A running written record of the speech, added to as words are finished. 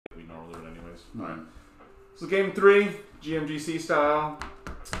anyways. Alright. So game 3, GMGC style.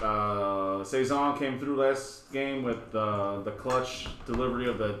 Saison came through last game with the clutch delivery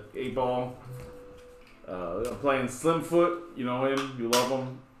of the 8-ball. Playing Slimefoot, you know him, you love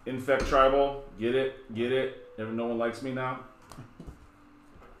him. Infect tribal, get it. No one likes me now.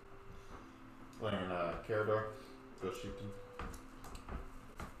 Playing Karador, go shooting.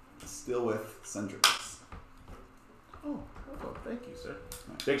 Still with Sen Triplets. Oh, thank you, sir.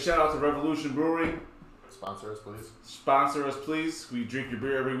 Big shout out to Revolution Brewery. Sponsor us, please. Sponsor us, please. We drink your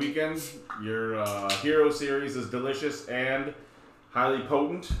beer every weekend. Your Hero series is delicious and highly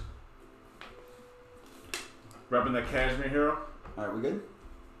potent. Repping that Cashmere Hero. Alright, we good?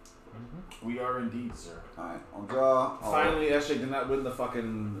 Mm-hmm. We are indeed, sir. Alright, I'll draw. Finally, SJ did not win the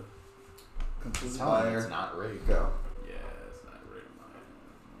fucking complete fire. It's not rigged. Go. Yeah, it's not rigged.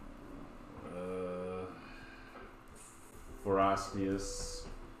 Ferocious,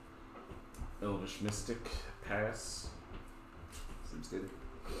 Elvish Mystic, pass. Seems good.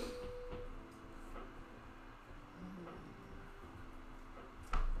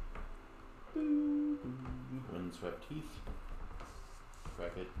 Windswept Heath.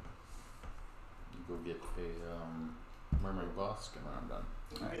 Crack it. Go get a Murmuring Bosk, and then I'm done.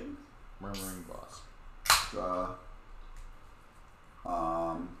 Alright. Murmuring Bosk. Draw.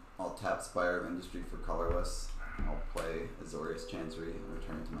 I'll tap Spire of Industry for colorless. I'll play Azorius Chancery and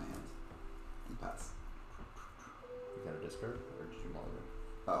return it to my hand. And pass. You got a discard, or did you mull it?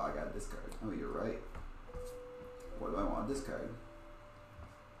 Oh, I got a discard. Oh, you're right. What do I want to discard?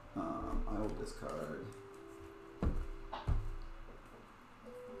 I will discard.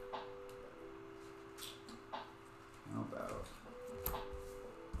 How about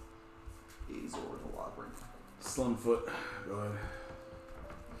Azor the Labyrinth? Slimefoot. Go ahead.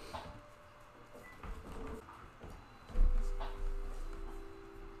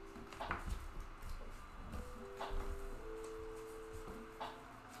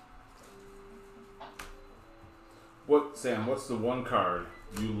 Sam, what's the one card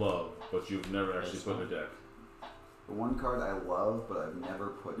you love but you've never actually put in a deck? The one card I love but I've never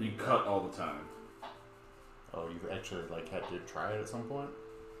put in You a cut deck. all the time. Oh, you actually had to try it at some point?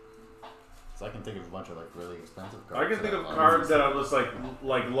 So I can think of a bunch of really expensive cards. I can think of cards that I just like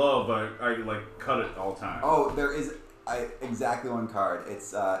love, but I like cut it all the time. Oh, there is exactly one card.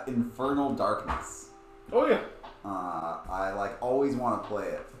 It's Infernal Darkness. Oh yeah. I always want to play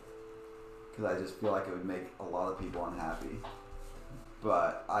it because I just feel like it would make a lot of people unhappy.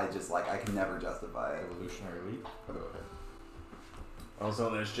 But I just I can never justify it. Evolutionary Leap. Go ahead. I was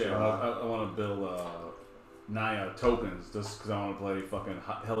on SJ. I want to build Naya tokens just because I want to play fucking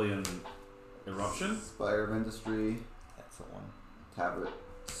Hellion Eruption. Spire of Industry. That's the one. Tablet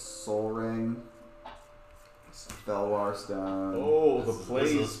Soul Ring. Felwar Stone. Oh, the This is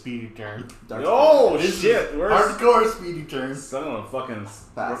plays. a speedy turn. Oh shit! Where's Hardcore speedy turns. So I'm gonna fucking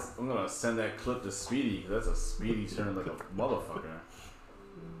Pass. I'm gonna send that clip to Speedy. That's a Speedy turn like a motherfucker.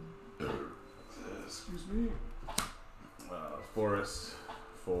 Excuse me. Forest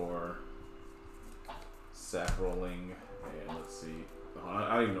for sack rolling, and let's see.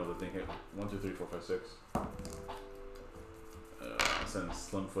 I don't even know the thing. 1, 2, 3, 4, 5, 6. I'll send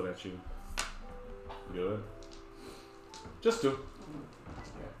Slimefoot at you. Good. Just 2. Yeah,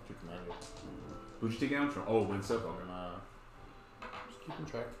 2 commanders. Who'd you take down from? Oh, Windswept. Okay. Just keeping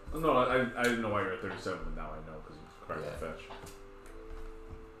track. No, I didn't know why you're at 37, but now I know because you cracked the fetch.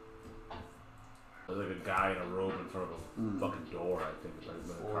 There's like a guy in a robe in front of a fucking door, I think.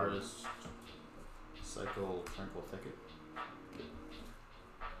 Forest, Cycle, Tranquil Thicket.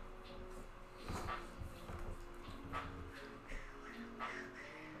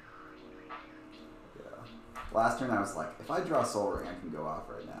 Yeah. Last turn I was like, if I draw Soul Ring, I can go off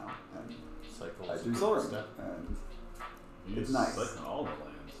right now. And Cycle. I drew Soul Ring. And you it's nice. Cycling all the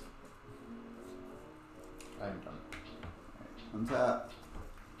lands. I'm done. Untap.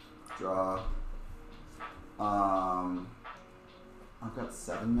 Draw. I've got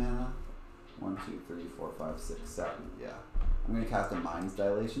 7 mana. 1, 2, 3, 4, 5, 6, 7. Yeah. I'm gonna cast a Mind's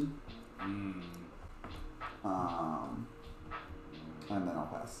Dilation. And then I'll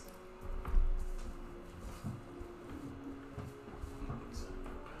pass.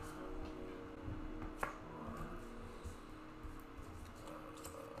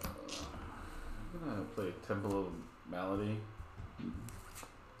 I'm gonna play Temple of Malady.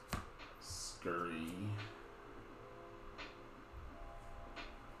 Scurry.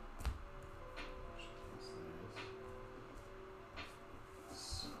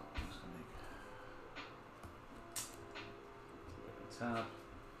 So I'm just gonna make top.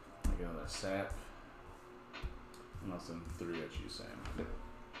 Make another sap. And I'll send 3 at you, Sam.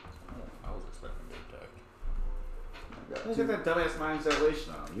 Oh, I was You got that dumbass mind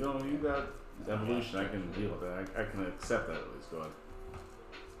salvation on. You know, you got evolution. I can deal with that. I can accept that at least. Go ahead.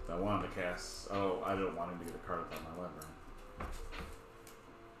 I wanted to cast. Oh, I don't want him to get a card without my library.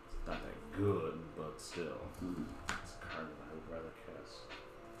 It's not that good, but still. It's a card that I would rather cast.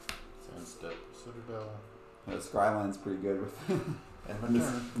 Sandstep, Citadel. Scryland's pretty good with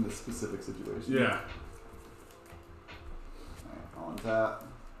in this specific situation. Yeah. Alright, I'll untap.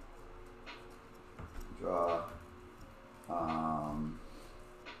 Draw.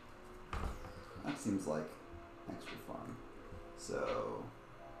 That seems like extra fun. So,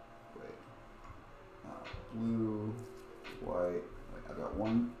 wait. Blue, white. Wait, I've got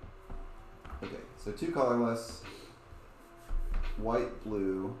one. Okay, so 2 colorless. White,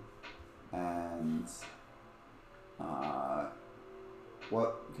 blue, and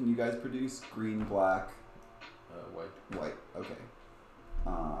what can you guys produce? Green, black, White. white. Okay.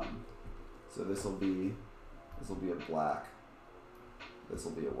 So this will be a black. This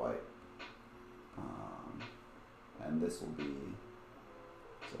will be a white. And this will be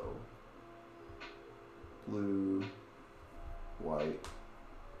so blue, white.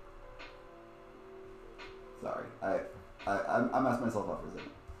 Sorry, I messed myself up for a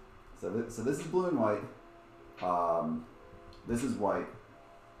second. So this is blue and white. This is white.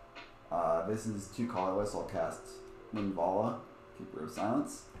 This is 2 colorless. I'll cast Linvala, Keeper of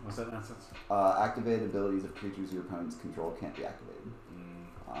Silence. What's that nonsense? Activate abilities of creatures your opponents control can't be activated.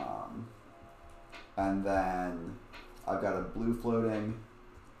 And then I've got a blue floating,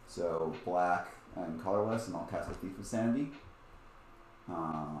 so black and colorless, and I'll cast a Thief of Sanity.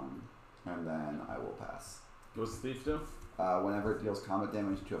 And then I will pass. What's the thief do? Whenever it deals combat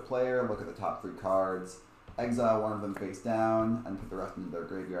damage to a player, look at the top 3 cards, exile one of them face down, and put the rest into their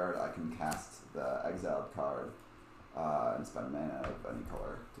graveyard. I can cast the exiled card and spend mana of any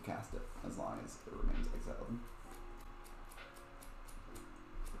color to cast it, as long as it remains exiled.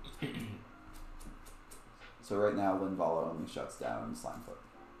 So right now, Linvala only shuts down Slimefoot.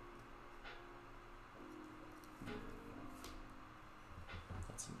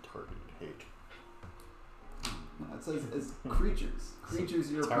 That's some targeted hate. No, it says it's creatures.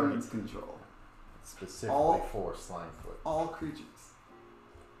 Creatures your opponents control. Specifically for Slimefoot. All creatures.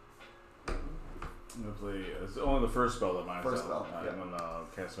 I'm gonna play. It's only the first spell that mine's First out. spell, yeah. I'm gonna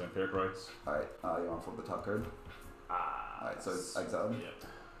cast my Fair Rights. Alright, you want to flip the top card? Alright, so it's exiled? Yep.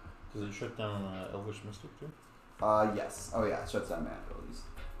 Does it shut down Elvish Mystic too? Yes. Oh yeah, it shuts down mana abilities.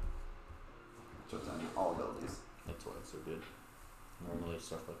 Shuts down all abilities. That's why it's so good. Normally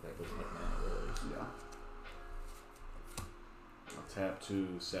stuff like that doesn't have mana abilities. Yeah. I'll tap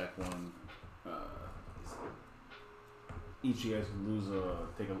 2, sack 1. Each of you guys can lose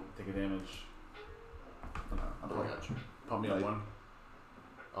take a damage. I don't know. got you. Pump me up 1.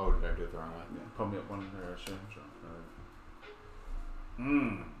 Oh, did I do it the wrong way? Yeah. Pump me up 1 there, sure.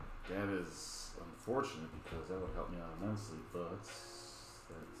 That is unfortunate because that would help me out immensely, but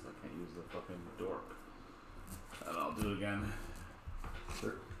I can't use the fucking dork. And I'll do it again.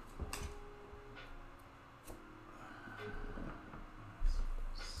 Sure.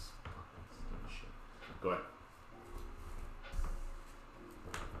 Go ahead.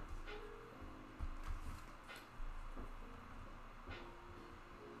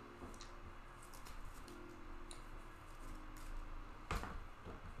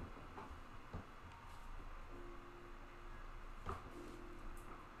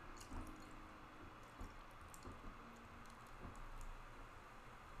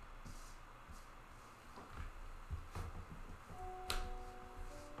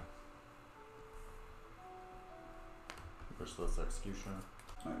 Merciless Executioner.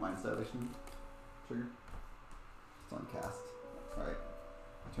 Alright, Mind Salvation. Trigger. It's on cast. Alright.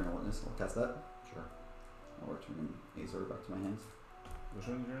 Eternal Witness, we'll cast that. Sure. I'll return Azor back to my hands. Which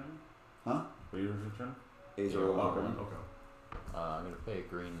one are you turning? Huh? What are you returning? Azor will walk around. Okay. I'm going to pay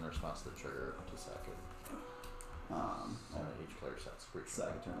green in response to the trigger to sack it. Each player sets creature.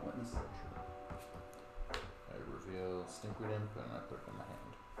 Sack Eternal Witness. I reveal Stinkweed Imp and I put it in my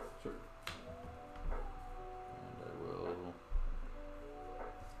hand. Sure. And I will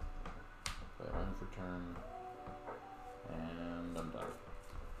play a run for turn. And I'm done.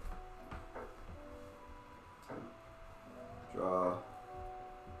 Draw.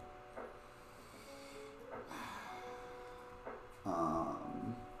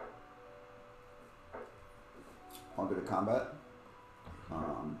 I'll go to combat.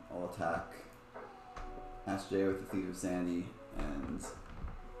 I'll attack Ash J with the Thief of Sandy and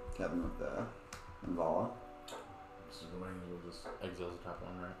Kevin with the Linvala. So the range will just. Exile's the top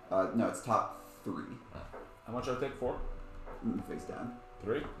one, right? No, it's top 3. How much I take? 4? Face down.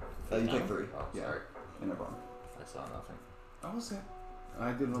 3? You take 3. Oh, Yeah. sorry. No problem. I saw nothing. Oh, what's that?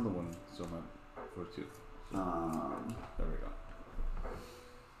 I did another one, so not for 2. There we go.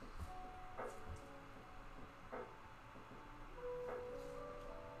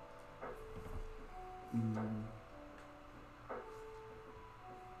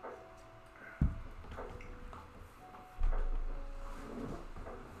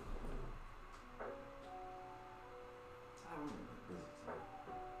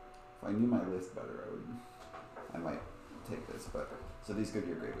 If I knew my list better, I might take this. But so these go to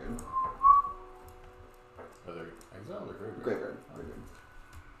your graveyard. Are they exile or graveyard? Graveyard.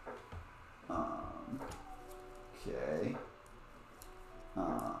 Okay.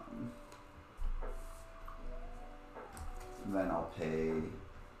 Then I'll pay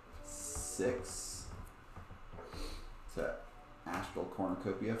 6 to Astral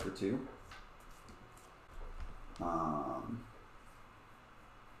Cornucopia for 2.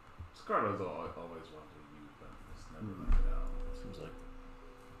 This card I was always wanted to use, but it's never like now. Seems like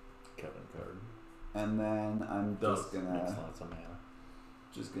Kevin card. And then I'm Makes lots of mana.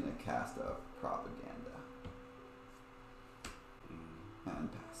 just gonna cast a Propaganda and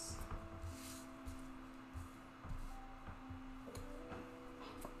pass.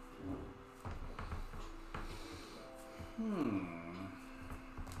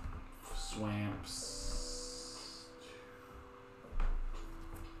 Swamps.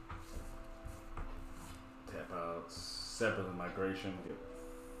 Tap outs. Separate the migration. Get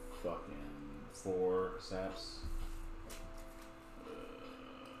fucking 4 saps.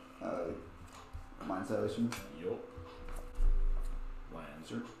 Mind Salvation. Yup. Land.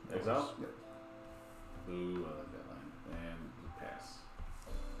 Sure. Exile? Yep. Ooh, I like that line. And pass.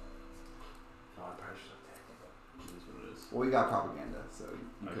 Oh, I probably should have attacked it, but it is what it is. Well, we got Propaganda, so you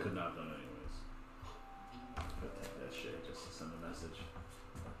I could not have done it anyways. Could take that shit just to send a message.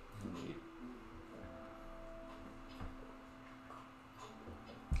 Neat.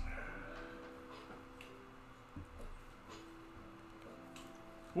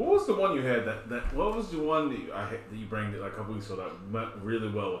 What was the one you had that what was the one that you bring like a couple weeks ago that went really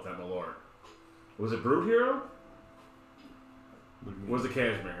well with that Malort? Was it Brute Hero? Or was it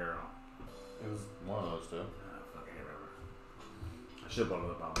Cashmere Hero? It was one of those two. I fucking remember. I should have bought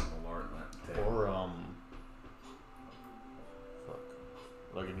another bottle of Malort in that tag. Or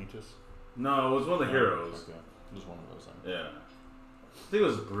Lagunitas? No, it was one of the heroes. Okay. It was one of those then. Yeah. I think it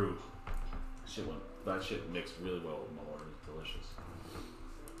was Brute. That shit mixed really well with Malort. It was delicious.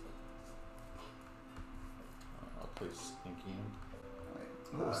 I'll play Stinky Imp.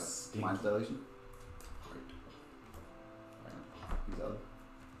 Alright. Stinky. Mind Salvation. Great. He's out.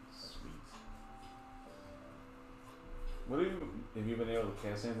 Sweet. Have you been able to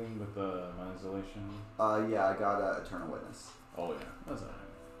cast anything with the Mind Isolation? Yeah, I got Eternal Witness. Oh yeah, that's alright.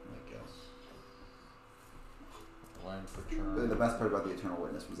 I guess. Line for Really, the turn. best part about the Eternal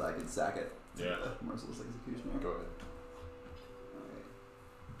Witness was I could sack it to Yeah. the Merciless Executioner. Go ahead.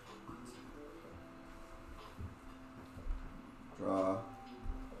 Alright. Draw.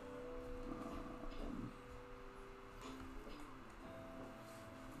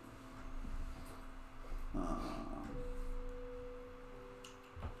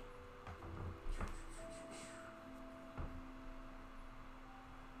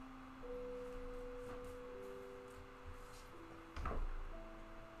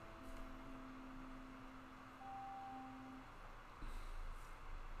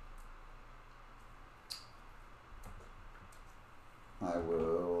 I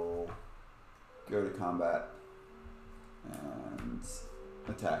will go to combat and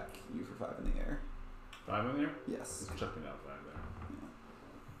attack you for 5 in the air. 5 in there? Yes. Just chucking out 5 there. Yeah.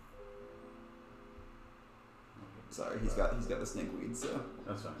 Sorry, he's got the snakeweed, so.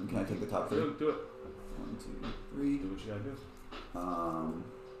 That's fine. And can I take the top 3? Do it. 1, 2, 3. Do what you gotta do.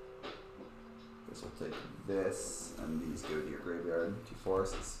 Guess we'll take this, and these go to your graveyard, 2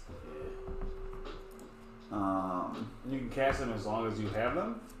 forests. And you can cast them as long as you have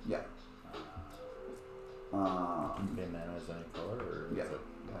them? Yeah. Okay, mana is any color, or is Yeah. it,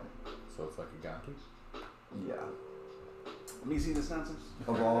 so it's like a Gonki? Yeah. Let me see this nonsense.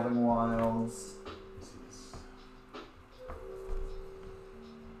 Evolving Wilds. Let's see this.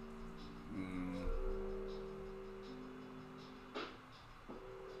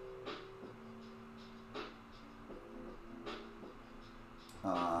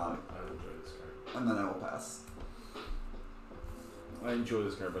 I enjoy this card. And then I will pass. I enjoy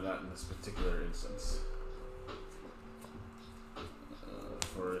this card, but not in this particular instance.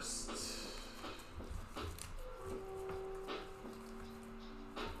 First.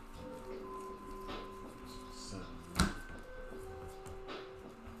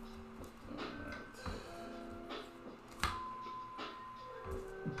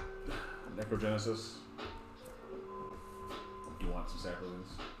 Necrogenesis. You want some saplings?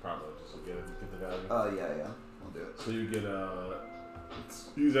 Probably just to get the value. Yeah. We'll do it. So you get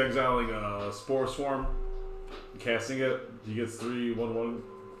he's exiling a Spore Swarm, casting it. He gets 3 1/1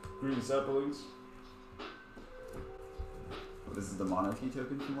 green saplings. This is the monarchy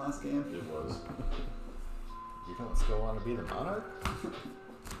token from last game? It was. You don't still want to be the monarch?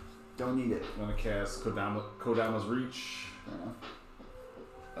 Don't need it. I'm gonna cast Kodama's Reach. Fair enough.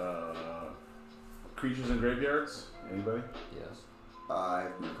 Creatures in graveyards. Anybody? Yes. I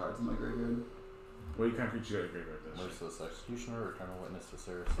have no cards in my graveyard. What kind of creature you got in your graveyard? Merciless Executioner, Eternal Witness to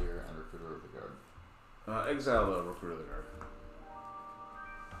Saraseer, and Recruiter of the Guard. Exile the Recruiter of the Guard.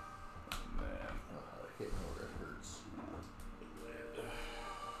 Man. I hate where it hurts.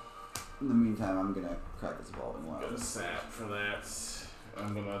 In the meantime, I'm gonna crack this Evolving Got a Wild. sap for that.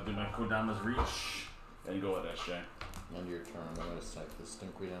 I'm gonna do my Kodama's Reach and go with SJ. End of your turn, I'm going to sack the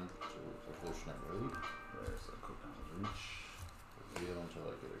Stinkweed to Evolutionary Elite. There's the Kodama's Reach. Reveal until I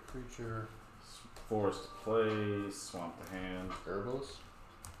get a creature. Force to play, swamp the hand. Erebos.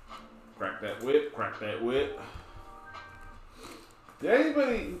 Crack that whip, crack that whip. Did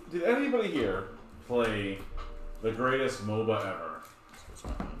anybody here play the greatest MOBA ever? What's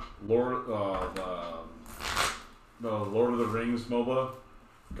my name? The Lord of the Rings MOBA,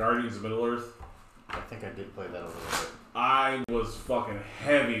 Guardians of Middle Earth. I think I did play that a little bit. I was fucking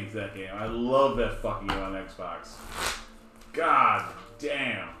heavy into that game. I love that fucking game on Xbox. God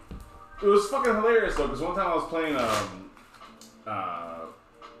damn. It was fucking hilarious though, because one time I was playing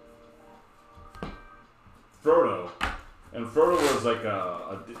Frodo, and Frodo was like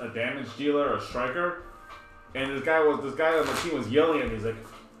a damage dealer, a striker, and this guy on the team was yelling at me. He's like,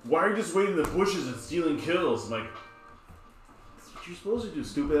 "Why are you just waiting in the bushes and stealing kills?" I'm like, "That's what you're supposed to do,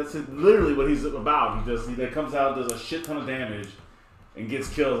 stupid." That's literally what he's about. He comes out, does a shit ton of damage, and gets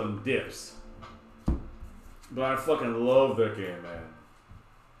kills and dips. But I fucking love that game, man.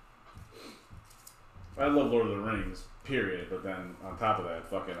 I love Lord of the Rings, period. But then on top of that,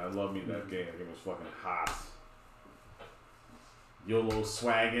 I love me that game. That game was fucking hot. YOLO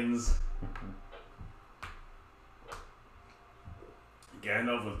Swaggins.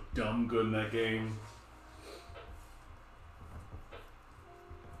 Gandalf was dumb good in that game.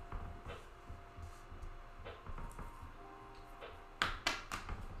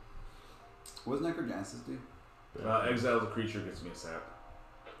 What does Necrogenesis do? Exile the creature, gets me a sap.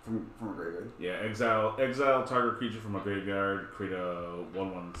 From a graveyard? Yeah, exile target creature from a graveyard, create a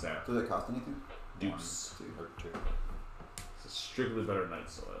 1/1 sap. Does it cost anything? Deuce. 1, 2. Or 2. It's strictly better Night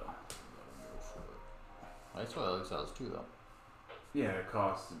Soil. Night Soil exiles 2 though. Yeah, it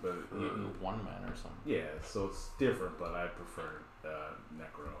costs, but 1 mana or something. yeah, so it's different, but I prefer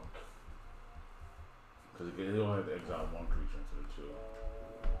Necro. Because you only have to exile 1 creature instead of 2.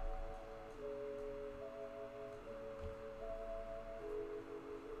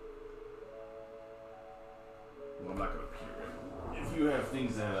 Well, I'm not going to peer it. If you have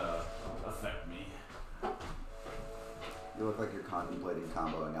things that affect me. You look like you're contemplating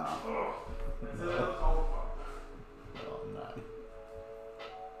comboing off. Oh. No, I'm not.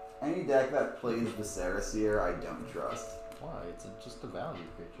 Any deck that plays the Saraseer, I don't trust. Why? It's just a value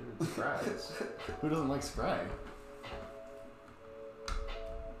creature. It's Scry. Who doesn't like Scry?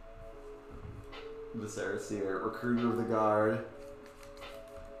 The Saraseer, Recruiter of the Guard.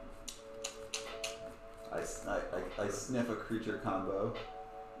 I sniff a creature combo.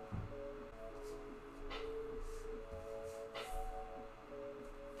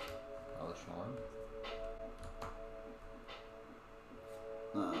 Alishnorn.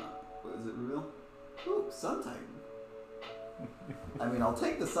 What is it, reveal? Ooh, Sun Titan. I mean, I'll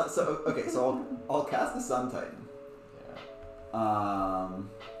take the Sun. So okay, so I'll cast the Sun Titan. Yeah.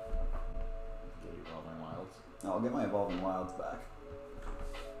 Get Evolving Wilds. I'll get my Evolving Wilds back.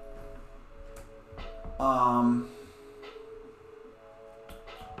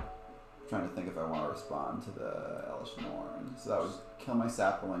 Trying to think if I want to respond to the Elish Norn. So that would kill my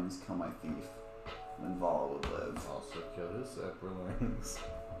Saplings, kill my Thief, and then Vala would live. Also kill his Saplings.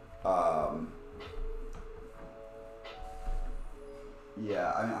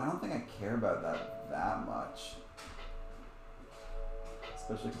 Yeah, I mean, I don't think I care about that much.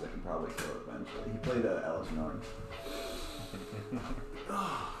 Especially because I can probably kill it eventually. He played Elish Norn.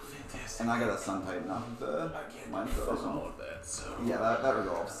 Oh, fantastic. And I got a Sun Titan off of the Mind Frozen. all of that, so. Yeah, that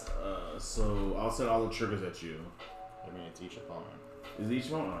resolves. So I'll set all the triggers at you. I mean, it's each opponent. Is each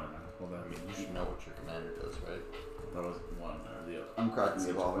one? Alright, well then. I mean, you should know what your commander does, right? That was one or the other. I'm cracking the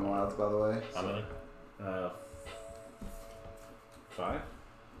Evolving Wilds, by the way. How many? 5?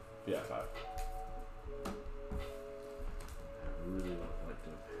 Yeah, 5. I really would like to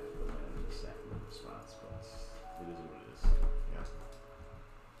have the man in the sack.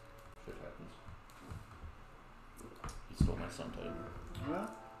 Sun Titan.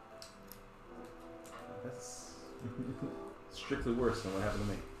 Well, that's strictly worse than what happened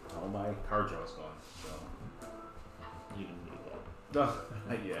to me. All my card draw is gone. So. You didn't need that. No,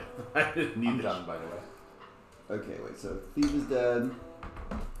 not yet. I didn't need I'm that. done, by the way. Okay, wait. So Thief is dead.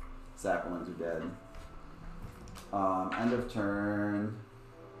 Saplings are dead. End of turn.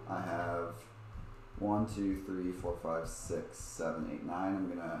 I have 1, 2, 3, 4, 5, 6, 7, 8, 9. I'm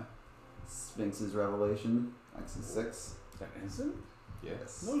gonna Sphinx's Revelation. X is 6. Is that instant?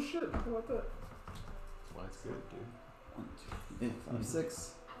 Yes. No shit. How about that? That's why it's good, dude. 1, 2, 3, 4, 5,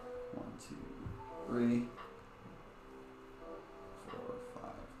 6. 1, 2, 3, 4,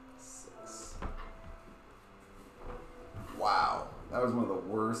 5, 6. Wow, that was one of the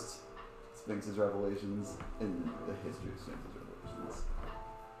worst Sphinx's Revelations in the history of Sphinx's Revelations.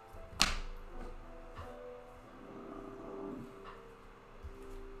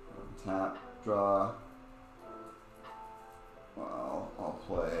 Tap, draw. Well, I'll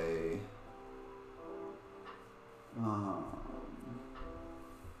play.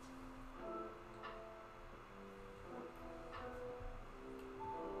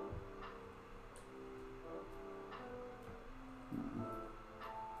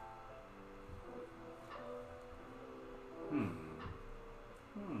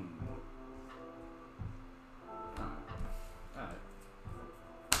 Alright.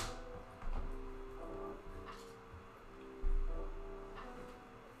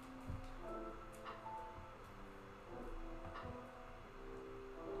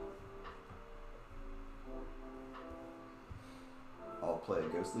 I'll play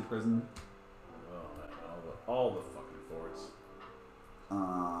Ghostly Prison. Oh man, all the fucking forts.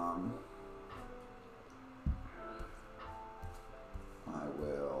 I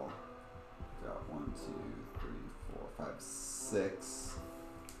will got 1, 2, 3, 4, 5, 6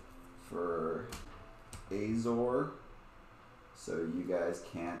 for Azor. So you guys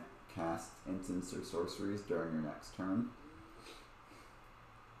can't cast instants or sorceries during your next turn.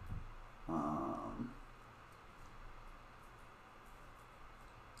 I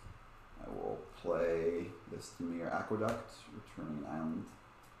will play this Themir Aqueduct, returning an island.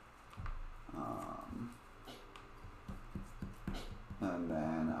 And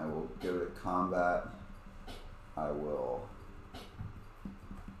then I will go to combat. I will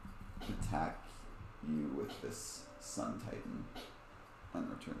attack you with this Sun Titan and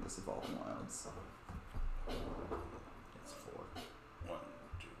return this Evolving Wilds. It's 4. 1,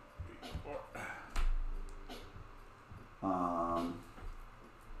 2, 3, 4.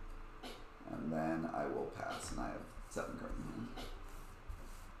 And then I will pass, and I have 7 cards in hand.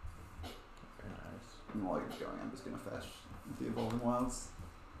 Very nice. And while you're going, I'm just gonna fetch the Evolving Wilds.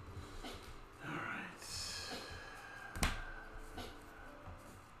 Alright.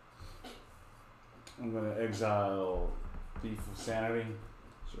 I'm gonna exile Thief of Sanity.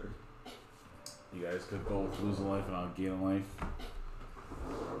 Sure. You guys could go with lose a life and I'll gain a life.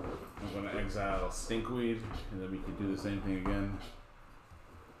 I'm gonna exile Stinkweed and then we could do the same thing again.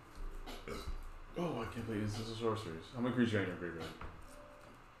 Oh, I can't play this. This is sorceries. How many creatures are in your graveyard?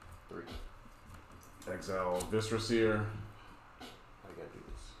 3. Exile Viscera Seer. I gotta do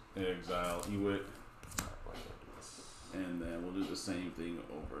this. Exile Ewit. I gotta do this. And then we'll do the same thing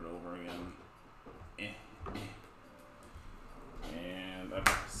over and over again. And I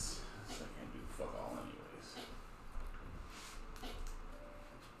pass. So I can't do fuck all anyways.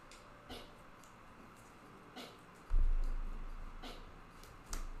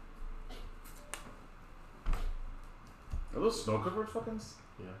 Are those snow covered fuckings?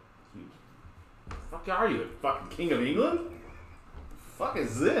 Yeah. Huge. The fuck are you? The fucking King of England? The fuck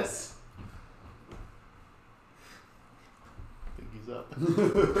is this? I think he's up.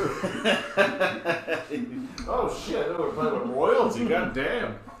 Oh shit, we're playing with royalty,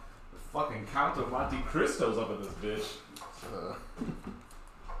 goddamn. The fucking Count of Monte Cristo's up in this bitch.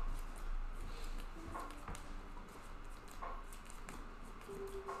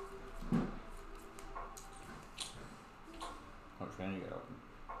 How much mana you got open?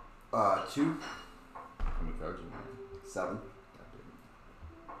 2, How many cards in there? 7. Goddamn.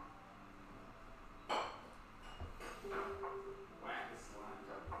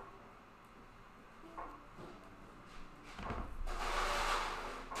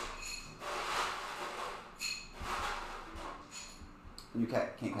 You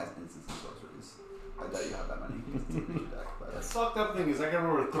can't cast instants and sorceries. I doubt you have that many. It's a deck, but The fucked up thing is I can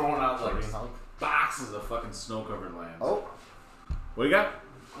remember throwing out like Flipping Hulk. boxes of fucking snow covered lands. oh, What you got?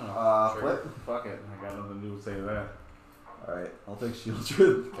 Oh, flip. fuck it. I got nothing new to say to that. All right, I'll take Shield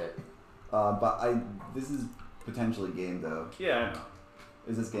Truth. Okay. But this is potentially game though. Yeah, I know.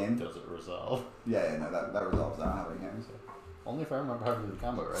 Is this game? Does it resolve? Yeah, no, that resolves. I don't have any hands. Only if I remember how to do the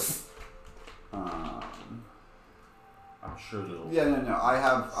combo, right? I'm sure there's. Yeah, no. I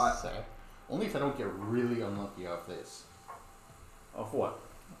have. Sack. Only if I don't get really unlucky off this. Off what?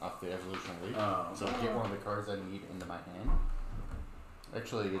 Off the evolution lead. Oh. So I get one of the cards I need into my hand.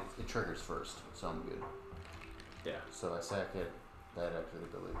 Actually, it triggers first, so I'm good. Yeah. So I sack it, that activate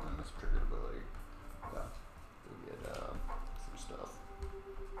ability, and this triggered ability. Yeah. We get some stuff.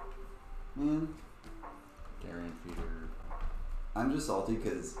 Man, Carrion Feeder. I'm just salty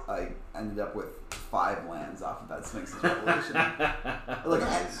because I ended up with 5 lands off of that Sphinx's Revelation. Like,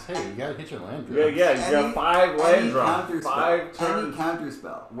 Hey, you gotta hit your land Yeah, drop. yeah, you got 5 land drops. 5 turns. Any counter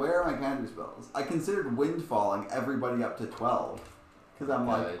spell. Where are my counter spells? I considered windfalling everybody up to 12. Because I'm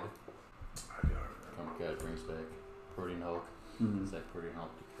like... Comic Guide brings back Protein Hulk. Mm-hmm. Is that Protein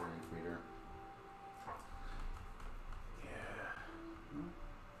Hulk to Carrion Feeder?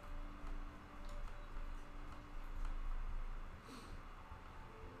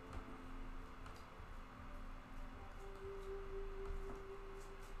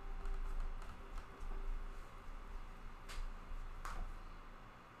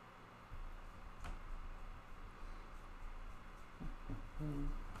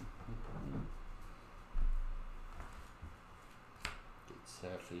 Get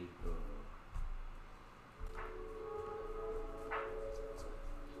Safi.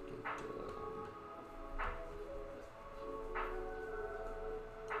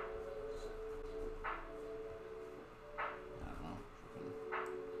 I don't know.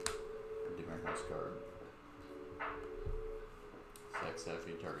 Different house card. Sack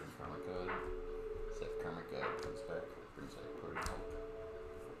Safi, targeting Karmic Guide. Sack Karmic Guide comes back, brings back Protein Hulk.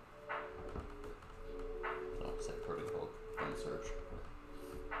 Sack Protein Hulk, then search.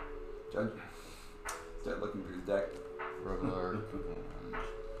 Judge. Start looking through his deck. Regular and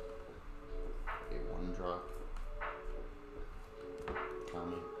a 1-drop.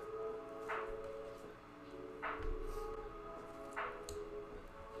 Tommy.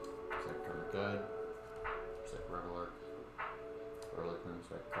 Sack Karmic Guide. Sack Regular. Regular brings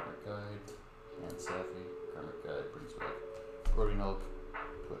back Karmic Guide. And Safi. Karmic Guide brings back Protein Hulk.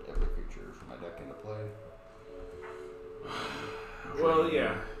 Put every creature from my deck into play. Well,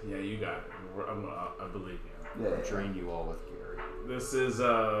 yeah, you got it. I believe you. Yeah. Drain you all with Gary. This is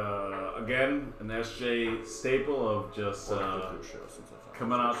again an SJ staple of just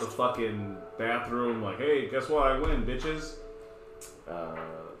coming out the fucking bathroom like, hey, guess what? I win, bitches.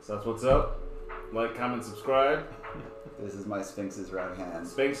 So that's what's up. Like, comment, subscribe. This is my Sphinx's right hand.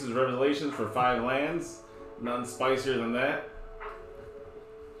 Sphinx's Revelations for 5 lands. Nothing spicier than that.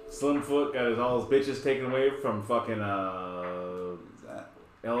 Slimefoot got all his bitches taken away from fucking Who's that?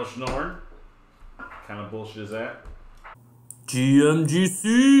 Elish Norn. Kind of bullshit is that?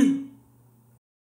 GMGC!